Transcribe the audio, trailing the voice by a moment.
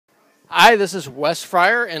Hi, this is Wes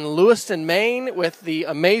Fryer in Lewiston, Maine with the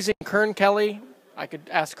amazing Kern Kelly. I could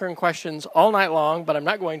ask Kern questions all night long, but I'm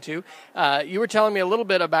not going to. You were telling me a little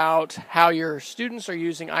bit about how your students are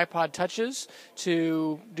using iPod Touches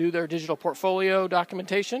to do their digital portfolio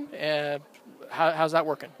documentation. How's that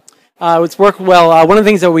working? It's worked well. One of the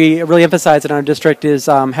things that we really emphasize in our district is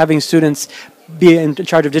having students be in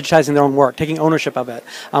charge of digitizing their own work, taking ownership of it.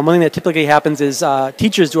 One thing that typically happens is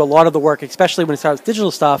teachers do a lot of the work, especially when it starts digital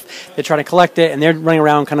stuff. They try to collect it, and they're running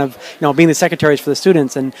around kind of, being the secretaries for the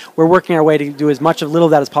students. And we're working our way to do as much of little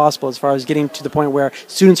of that as possible as far as getting to the point where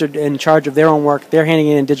students are in charge of their own work. They're handing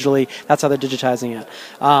it in digitally. That's how they're digitizing it.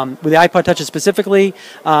 With the iPod Touches specifically,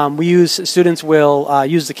 students will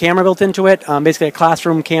use the camera built into it, basically a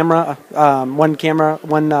classroom camera, one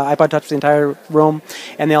iPod Touch for the entire room,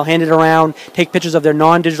 and they'll hand it around, take pictures of their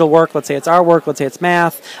non-digital work, let's say it's artwork, let's say it's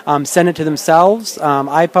math, send it to themselves.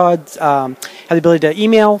 iPods have the ability to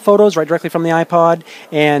email photos right directly from the iPod,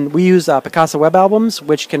 and we use Picasa web albums,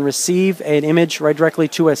 which can receive an image right directly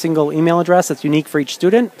to a single email address that's unique for each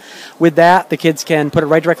student. With that, the kids can put it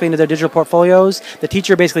right directly into their digital portfolios. The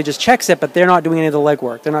teacher basically just checks it, but they're not doing any of the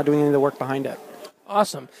legwork. They're not doing any of the work behind it.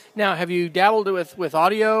 Awesome. Now, have you dabbled with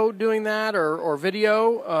audio doing that or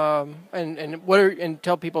video? And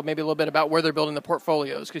tell people maybe a little bit about where they're building the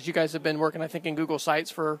portfolios, because you guys have been working, I think, in Google Sites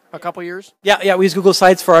for a couple years. Yeah, we use Google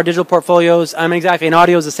Sites for our digital portfolios. Exactly, and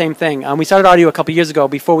audio is the same thing. We started audio a couple years ago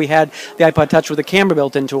before we had the iPod Touch with a camera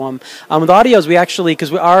built into them. With audios, we actually,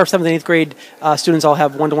 because our 7th and 8th grade students all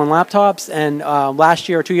have one-to-one laptops, and last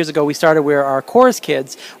year or 2 years ago, we started where our chorus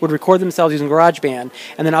kids would record themselves using GarageBand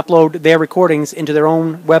and then upload their recordings into their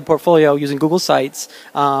own web portfolio using Google Sites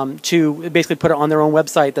to basically put it on their own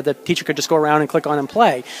website that the teacher could just go around and click on and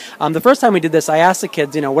play. The first time we did this, I asked the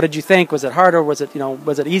kids, what did you think? Was it harder? Was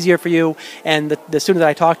it easier for you? And the student that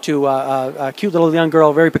I talked to, a cute little young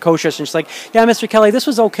girl, very precocious, and she's like, yeah, Mr. Kelly, this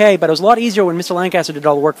was okay, but it was a lot easier when Mr. Lancaster did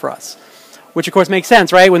all the work for us. Which, of course, makes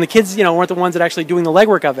sense, right? When the kids, weren't the ones that are actually doing the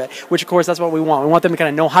legwork of it, which, of course, that's what we want. We want them to kind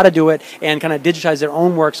of know how to do it and kind of digitize their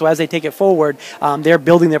own work, so as they take it forward, they're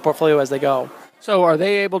building their portfolio as they go. So are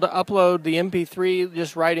they able to upload the MP3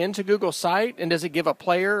 just right into Google Site, and does it give a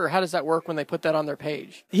player, or how does that work when they put that on their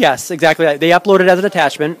page? Yes, exactly. They upload it as an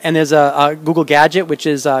attachment, and there's a Google Gadget, which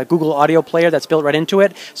is a Google Audio Player that's built right into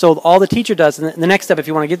it. So all the teacher does, and the next step, if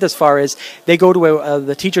you want to get this far, is they go to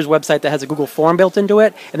the teacher's website that has a Google form built into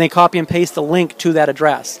it, and they copy and paste the link to that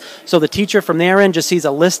address. So the teacher from their end just sees a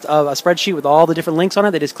list of a spreadsheet with all the different links on it.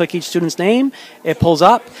 They just click each student's name, it pulls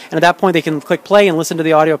up, and at that point they can click play and listen to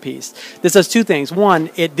the audio piece. This does two things. One,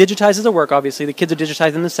 it digitizes the work, obviously. The kids are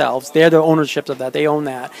digitizing themselves. They're the ownerships of that. They own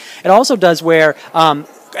that. It also does where,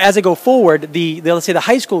 as they go forward, let's say the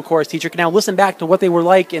high school course teacher can now listen back to what they were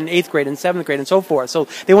like in 8th grade and 7th grade and so forth. So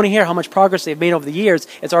they want to hear how much progress they've made over the years.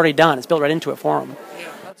 It's already done. It's built right into it for them.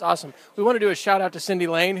 Yeah, that's awesome. We want to do a shout out to Cindy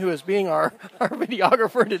Lane, who is being our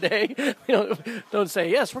videographer today. Don't say,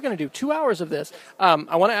 yes, we're going to do 2 hours of this.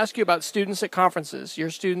 I want to ask you about students at conferences. Your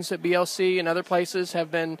students at BLC and other places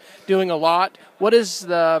have been doing a lot. What is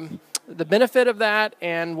the benefit of that,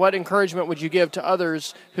 and what encouragement would you give to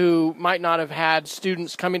others who might not have had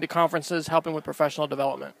students coming to conferences helping with professional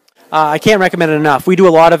development? I can't recommend it enough. We do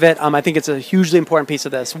a lot of it. I think it's a hugely important piece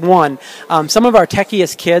of this. One, some of our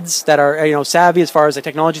techiest kids that are savvy as far as the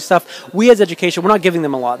technology stuff, we as education, we're not giving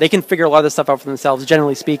them a lot. They can figure a lot of this stuff out for themselves,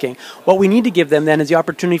 generally speaking. What we need to give them then is the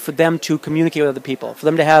opportunity for them to communicate with other people, for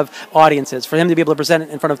them to have audiences, for them to be able to present it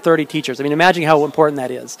in front of 30 teachers. Imagine how important that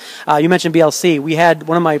is. You mentioned BLC. We had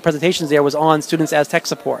one of my presentations there was on students as tech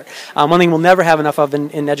support. One thing we'll never have enough of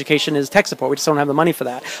in education is tech support. We just don't have the money for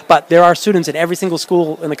that. But there are students in every single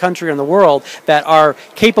school in the country in the world that are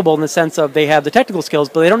capable in the sense of they have the technical skills,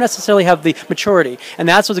 but they don't necessarily have the maturity. And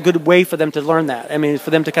that's what's a good way for them to learn that.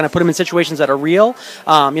 For them to kind of put them in situations that are real.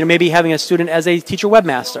 Maybe having a student as a teacher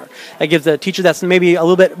webmaster. That gives the teacher that's maybe a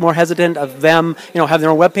little bit more hesitant of them, have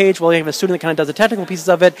their own web page. Well, they have a student that kind of does the technical pieces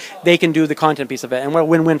of it. They can do the content piece of it. And we're a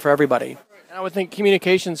win-win for everybody. And I would think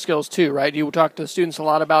communication skills too, right? You talk to students a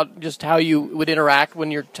lot about just how you would interact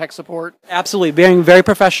when you're tech support. Absolutely, being very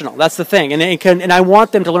professional. That's the thing, and I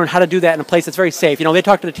want them to learn how to do that in a place that's very safe. They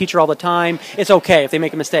talk to the teacher all the time. It's okay if they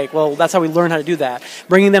make a mistake. Well, that's how we learn how to do that.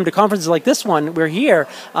 Bringing them to conferences like this one, we're here.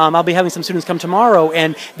 I'll be having some students come tomorrow,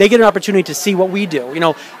 and they get an opportunity to see what we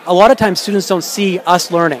do. A lot of times students don't see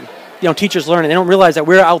us learning. Teachers learning. They don't realize that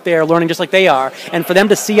we're out there learning just like they are. And for them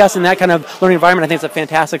to see us in that kind of learning environment, I think it's a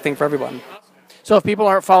fantastic thing for everyone. So if people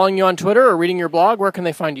aren't following you on Twitter or reading your blog, where can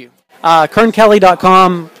they find you?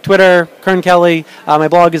 KernKelly.com, Twitter, Kern Kelly. My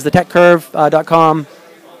blog is thetechcurve.com.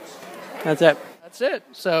 That's it. That's it.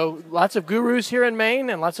 So lots of gurus here in Maine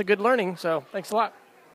and lots of good learning. So thanks a lot.